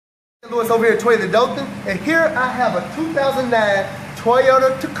Lewis over here at Toyota of Dothan, and here I have a 2009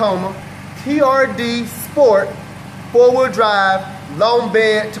 Toyota Tacoma TRD Sport 4-wheel drive long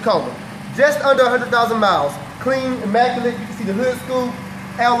bed Tacoma. Just under 100,000 miles. Clean, immaculate. You can see the hood scoop,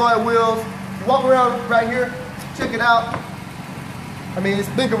 alloy wheels. You walk around right here, check it out. I mean, it's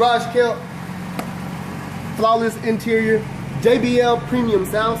been garage kept. Flawless interior, JBL premium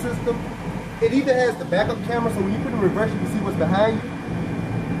sound system. It even has the backup camera, so when you put it in reverse, you can see what's behind you.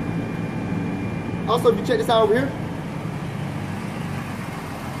 Also, if you check this out over here,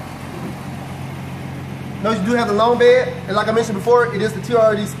 notice you do have the long bed, and like I mentioned before, it is the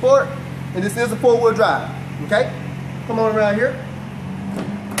TRD Sport, and this is a 4-wheel drive. Okay, come on around here.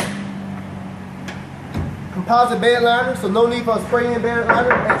 Composite bed liner, so no need for a spray-in bed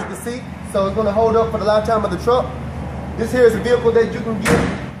liner, as you can see. So it's going to hold up for the lifetime of the truck. This here is a vehicle that you can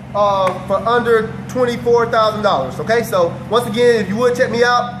get for under $24,000. Okay, so once again, if you would check me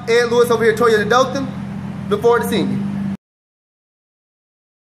out, Ed Lewis over here at Toyota of Dothan. Look forward to seeing you.